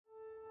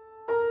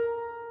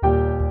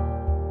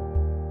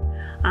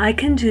I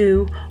can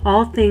do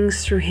all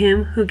things through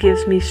him who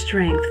gives me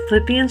strength.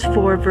 Philippians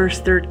 4,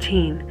 verse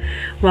 13.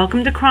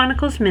 Welcome to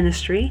Chronicles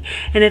Ministry,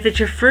 and if it's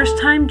your first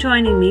time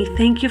joining me,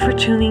 thank you for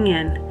tuning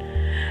in.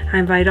 I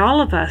invite all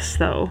of us,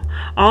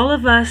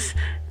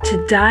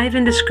 to dive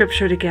into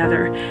Scripture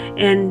together,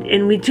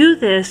 and we do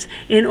this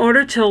in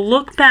order to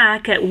look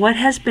back at what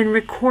has been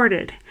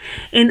recorded,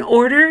 in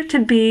order to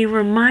be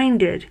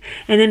reminded,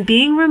 and in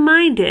being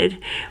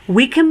reminded,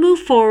 we can move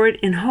forward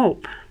in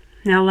hope.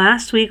 Now,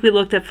 last week we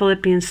looked at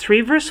Philippians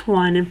 3 verse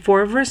 1 and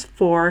 4 verse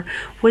 4,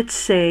 which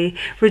say,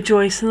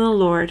 rejoice in the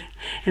Lord,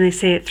 and they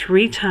say it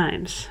 3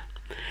 times.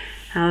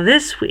 Now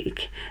this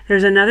week,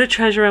 there's another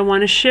treasure I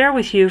want to share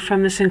with you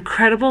from this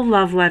incredible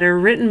love letter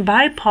written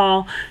by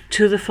Paul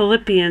to the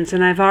Philippians,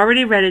 and I've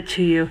already read it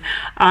to you.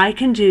 I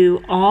can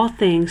do all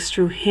things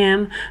through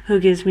him who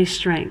gives me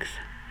strength.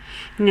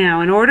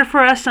 Now, in order for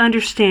us to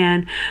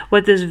understand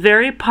what this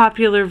very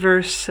popular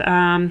verse,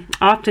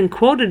 often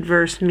quoted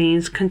verse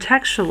means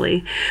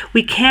contextually,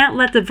 we can't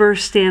let the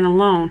verse stand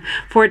alone,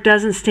 for it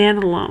doesn't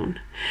stand alone.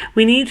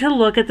 We need to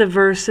look at the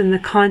verse in the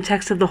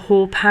context of the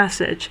whole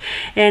passage.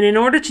 And in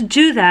order to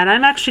do that,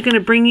 I'm actually going to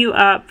bring you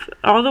up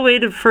all the way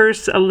to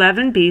verse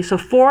 11b, so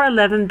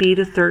 4:11b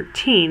to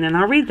 13, and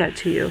I'll read that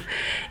to you.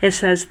 It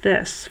says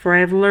this, for I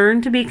have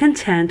learned to be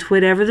content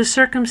whatever the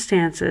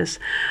circumstances.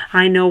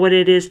 I know what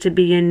it is to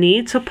be in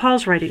need. So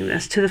Paul's writing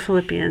this to the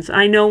Philippians.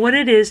 I know what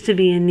it is to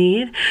be in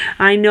need.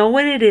 I know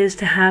what it is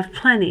to have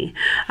plenty.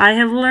 I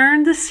have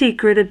learned the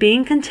secret of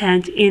being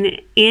content in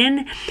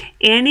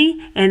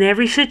any and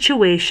every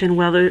situation,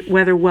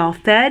 whether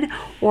well-fed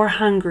or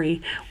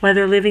hungry,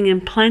 whether living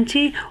in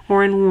plenty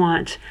or in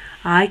want.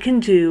 I can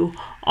do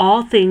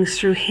all things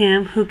through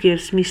him who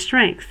gives me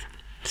strength.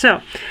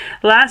 So,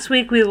 last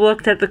week we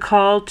looked at the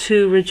call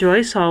to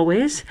rejoice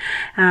always,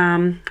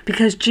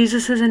 because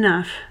Jesus is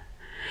enough.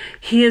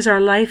 He is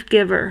our life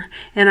giver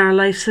and our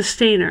life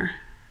sustainer.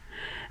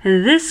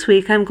 And this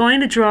week, I'm going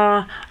to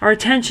draw our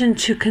attention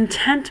to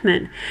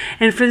contentment.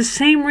 And for the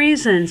same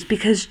reasons,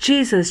 because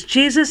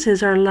Jesus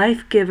is our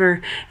life giver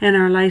and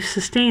our life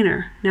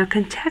sustainer. Now,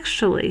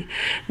 contextually,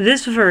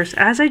 this verse,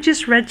 as I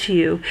just read to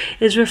you,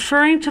 is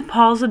referring to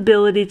Paul's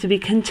ability to be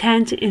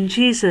content in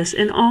Jesus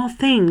in all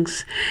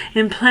things,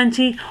 in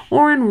plenty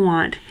or in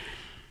want.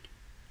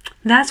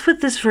 That's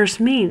what this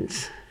verse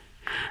means.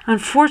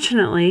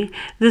 Unfortunately,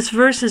 this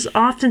verse is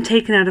often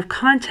taken out of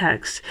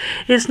context.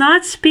 It's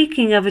not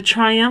speaking of a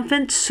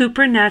triumphant,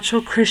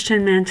 supernatural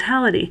Christian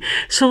mentality.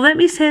 So let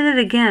me say that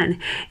again.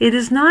 It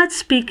is not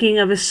speaking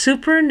of a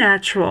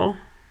supernatural,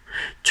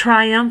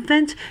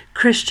 triumphant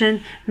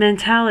Christian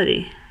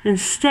mentality.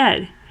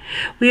 Instead,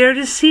 we are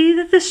to see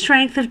that the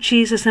strength of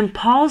Jesus in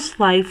Paul's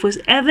life was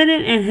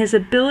evident in his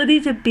ability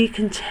to be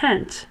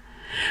content.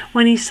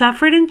 When he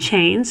suffered in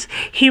chains,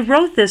 he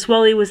wrote this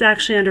while he was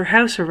actually under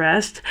house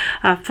arrest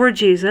for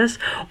Jesus,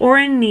 or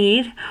in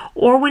need,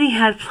 or when he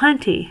had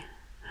plenty.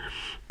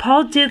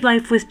 Paul did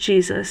life with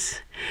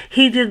Jesus.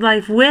 He did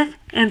life with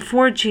and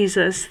for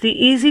Jesus, the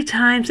easy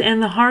times and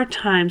the hard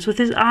times, with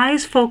his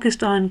eyes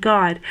focused on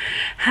God,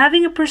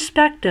 having a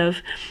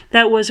perspective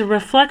that was a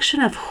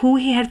reflection of who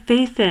he had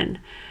faith in,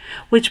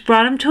 which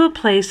brought him to a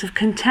place of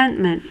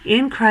contentment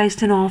in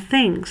Christ in all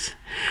things.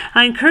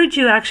 I encourage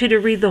you actually to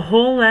read the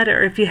whole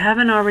letter if you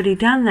haven't already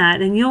done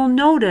that, and you'll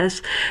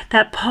notice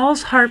that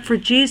Paul's heart for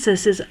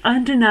Jesus is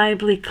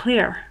undeniably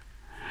clear.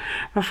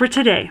 But for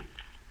today,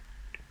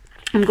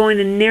 I'm going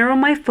to narrow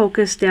my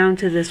focus down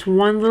to this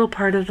one little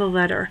part of the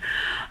letter.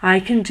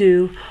 I can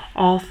do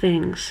all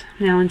things.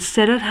 Now,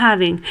 instead of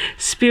having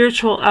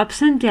spiritual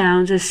ups and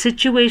downs as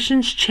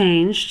situations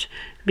changed,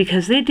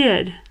 because they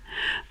did,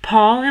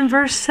 Paul in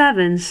verse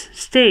 7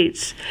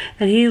 states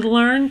that he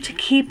learned to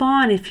keep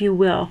on, if you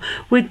will,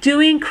 with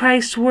doing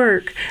Christ's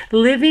work,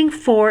 living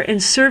for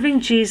and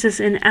serving Jesus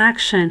in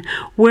action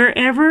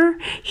wherever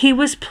he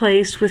was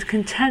placed with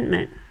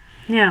contentment.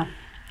 Now,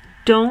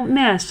 don't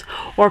miss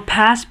or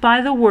pass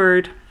by the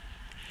word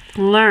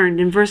learned.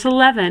 In verse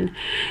 11,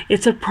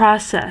 it's a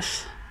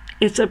process.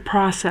 It's a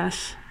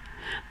process.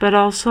 But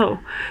also,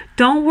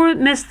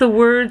 don't miss the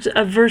words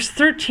of verse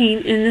 13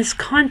 in this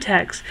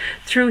context.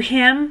 Through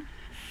him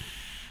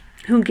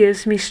who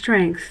gives me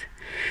strength.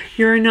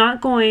 You're not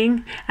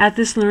going at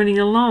this learning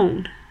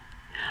alone.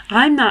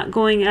 I'm not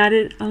going at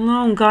it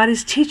alone. God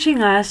is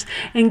teaching us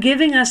and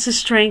giving us the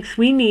strength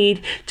we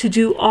need to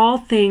do all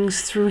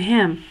things through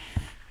him.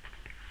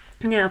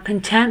 Now,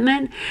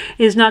 contentment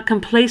is not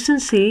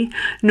complacency,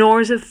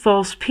 nor is it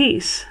false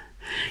peace.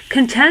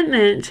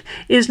 Contentment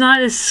is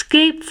not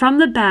escape from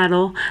the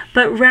battle,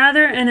 but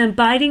rather an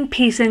abiding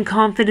peace and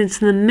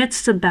confidence in the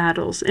midst of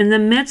battles, in the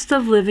midst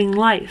of living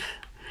life.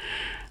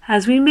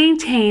 As we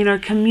maintain our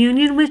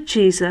communion with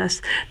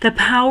Jesus, the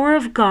power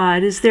of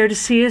God is there to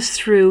see us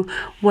through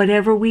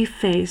whatever we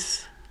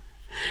face.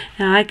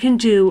 Now, I can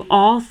do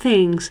all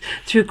things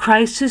through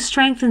Christ who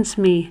strengthens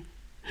me.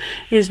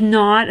 is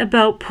not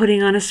about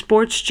putting on a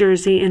sports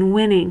jersey and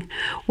winning,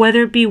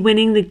 whether it be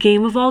winning the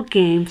game of all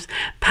games,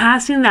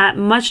 passing that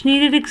much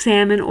needed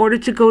exam in order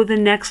to go to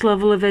the next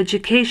level of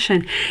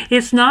education.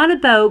 It's not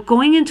about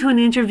going into an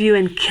interview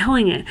and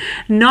killing it,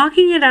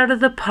 knocking it out of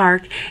the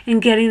park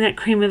and getting that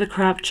cream of the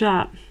crop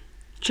job.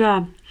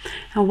 Now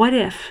what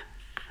if?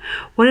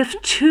 What if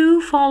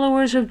 2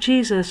 followers of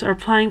Jesus are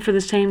applying for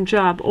the same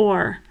job?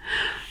 Or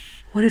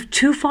what if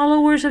 2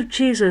 followers of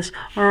Jesus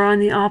are on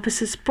the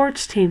opposite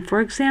sports team,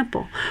 for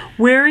example,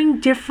 wearing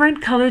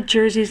different colored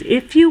jerseys,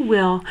 if you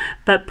will,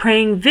 but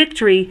praying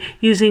victory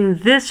using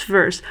this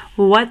verse?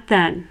 What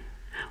then?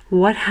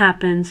 What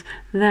happens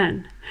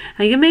then?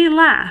 Now you may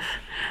laugh,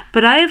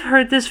 but I have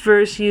heard this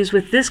verse used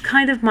with this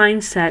kind of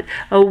mindset,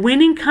 a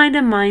winning kind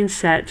of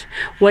mindset,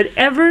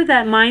 whatever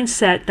that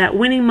mindset, that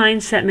winning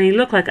mindset may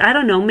look like. I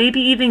don't know,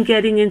 maybe even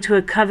getting into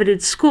a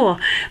coveted school,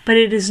 but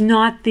it is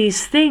not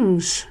these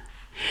things.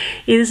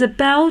 It is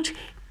about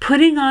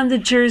putting on the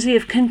jersey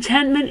of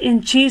contentment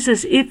in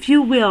Jesus, if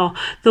you will,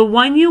 the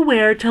one you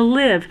wear to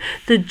live,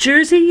 the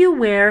jersey you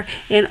wear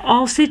in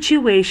all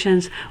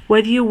situations,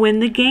 whether you win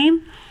the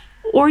game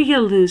or you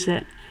lose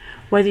it,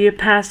 whether you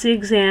pass the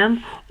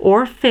exam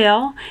or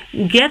fail,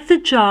 get the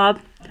job,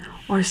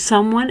 or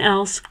someone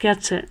else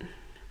gets it,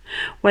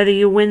 whether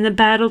you win the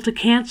battle to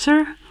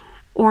cancer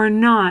or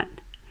not.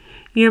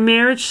 Your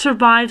marriage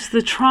survives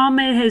the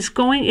trauma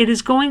it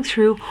is going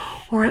through,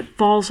 or it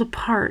falls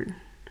apart.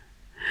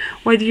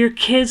 Whether your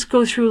kids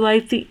go through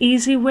life the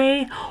easy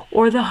way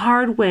or the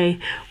hard way,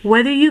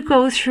 whether you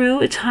go through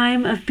a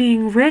time of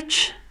being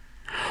rich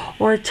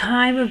or a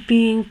time of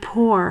being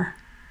poor,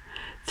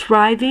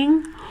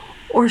 thriving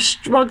or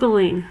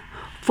struggling,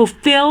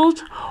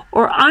 fulfilled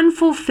or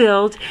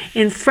unfulfilled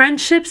in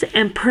friendships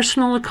and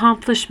personal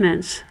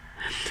accomplishments,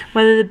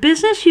 whether the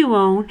business you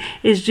own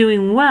is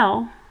doing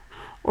well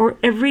or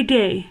every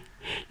day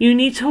you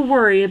need to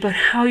worry about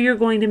how you're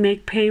going to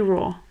make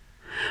payroll,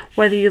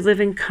 whether you live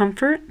in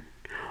comfort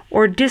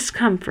or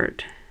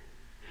discomfort,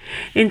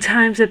 in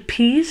times of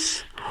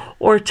peace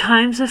or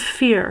times of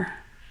fear,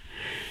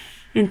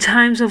 in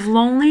times of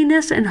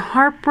loneliness and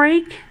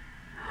heartbreak,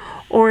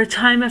 or a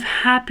time of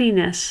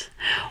happiness,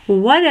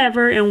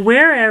 whatever and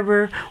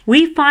wherever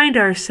we find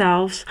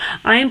ourselves,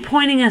 I am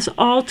pointing us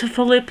all to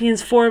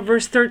Philippians 4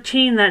 verse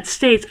 13 that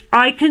states,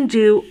 I can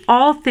do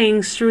all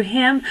things through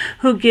him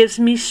who gives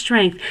me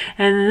strength.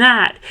 And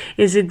that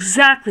is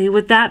exactly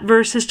what that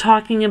verse is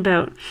talking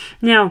about.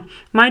 Now,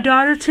 my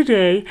daughter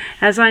today,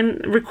 as I'm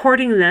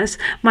recording this,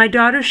 my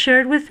daughter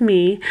shared with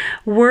me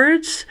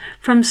words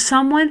from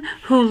someone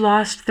who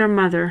lost their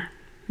mother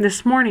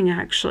this morning,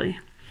 actually.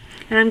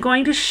 And I'm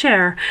going to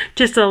share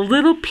just a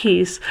little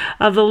piece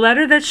of the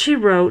letter that she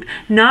wrote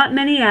not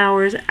many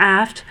hours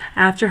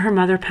after her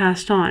mother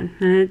passed on.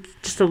 And it's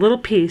just a little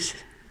piece.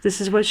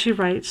 This is what she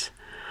writes.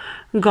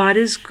 God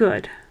is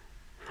good.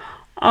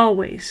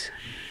 Always.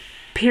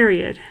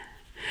 Period.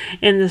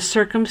 In the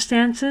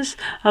circumstances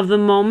of the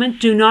moment,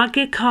 do not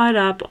get caught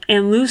up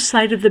and lose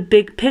sight of the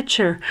big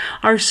picture.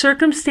 Our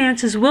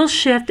circumstances will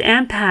shift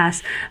and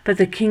pass, but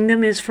the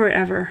kingdom is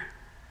forever.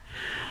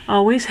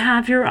 Always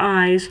have your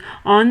eyes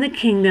on the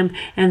kingdom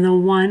and the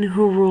one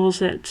who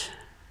rules it.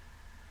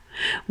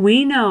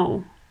 We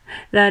know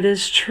that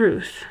is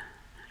truth.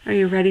 Are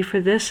you ready for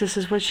this? This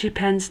is what she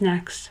pens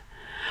next.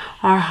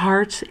 Our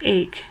hearts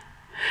ache,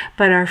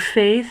 but our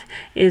faith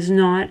is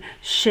not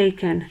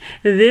shaken.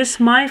 This,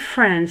 my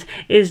friends,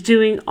 is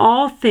doing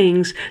all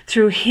things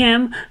through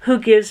him who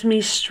gives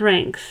me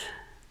strength.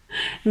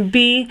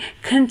 Be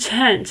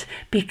content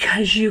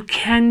because you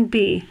can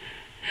be.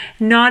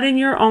 Not in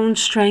your own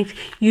strength,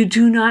 you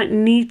do not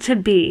need to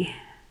be,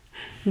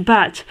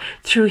 but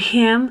through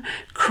him,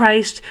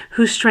 Christ,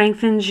 who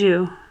strengthens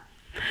you.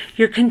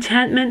 Your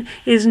contentment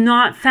is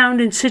not found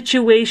in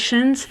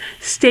situations,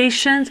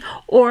 stations,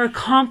 or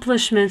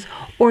accomplishments,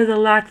 or the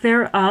lack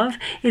thereof.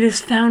 It is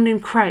found in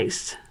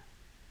Christ.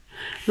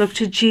 Look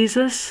to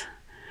Jesus.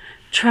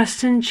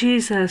 Trust in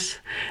Jesus.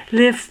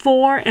 Live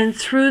for and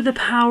through the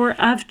power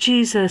of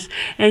Jesus.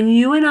 And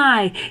you and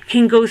I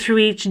can go through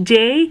each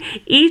day,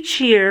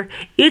 each year,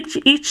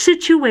 each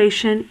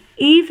situation,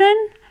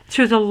 even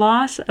through the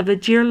loss of a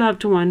dear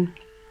loved one,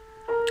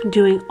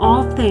 doing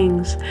all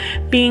things,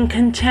 being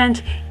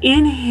content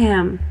in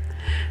him,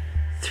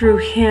 through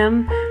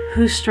him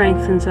who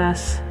strengthens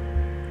us.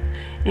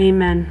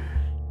 Amen.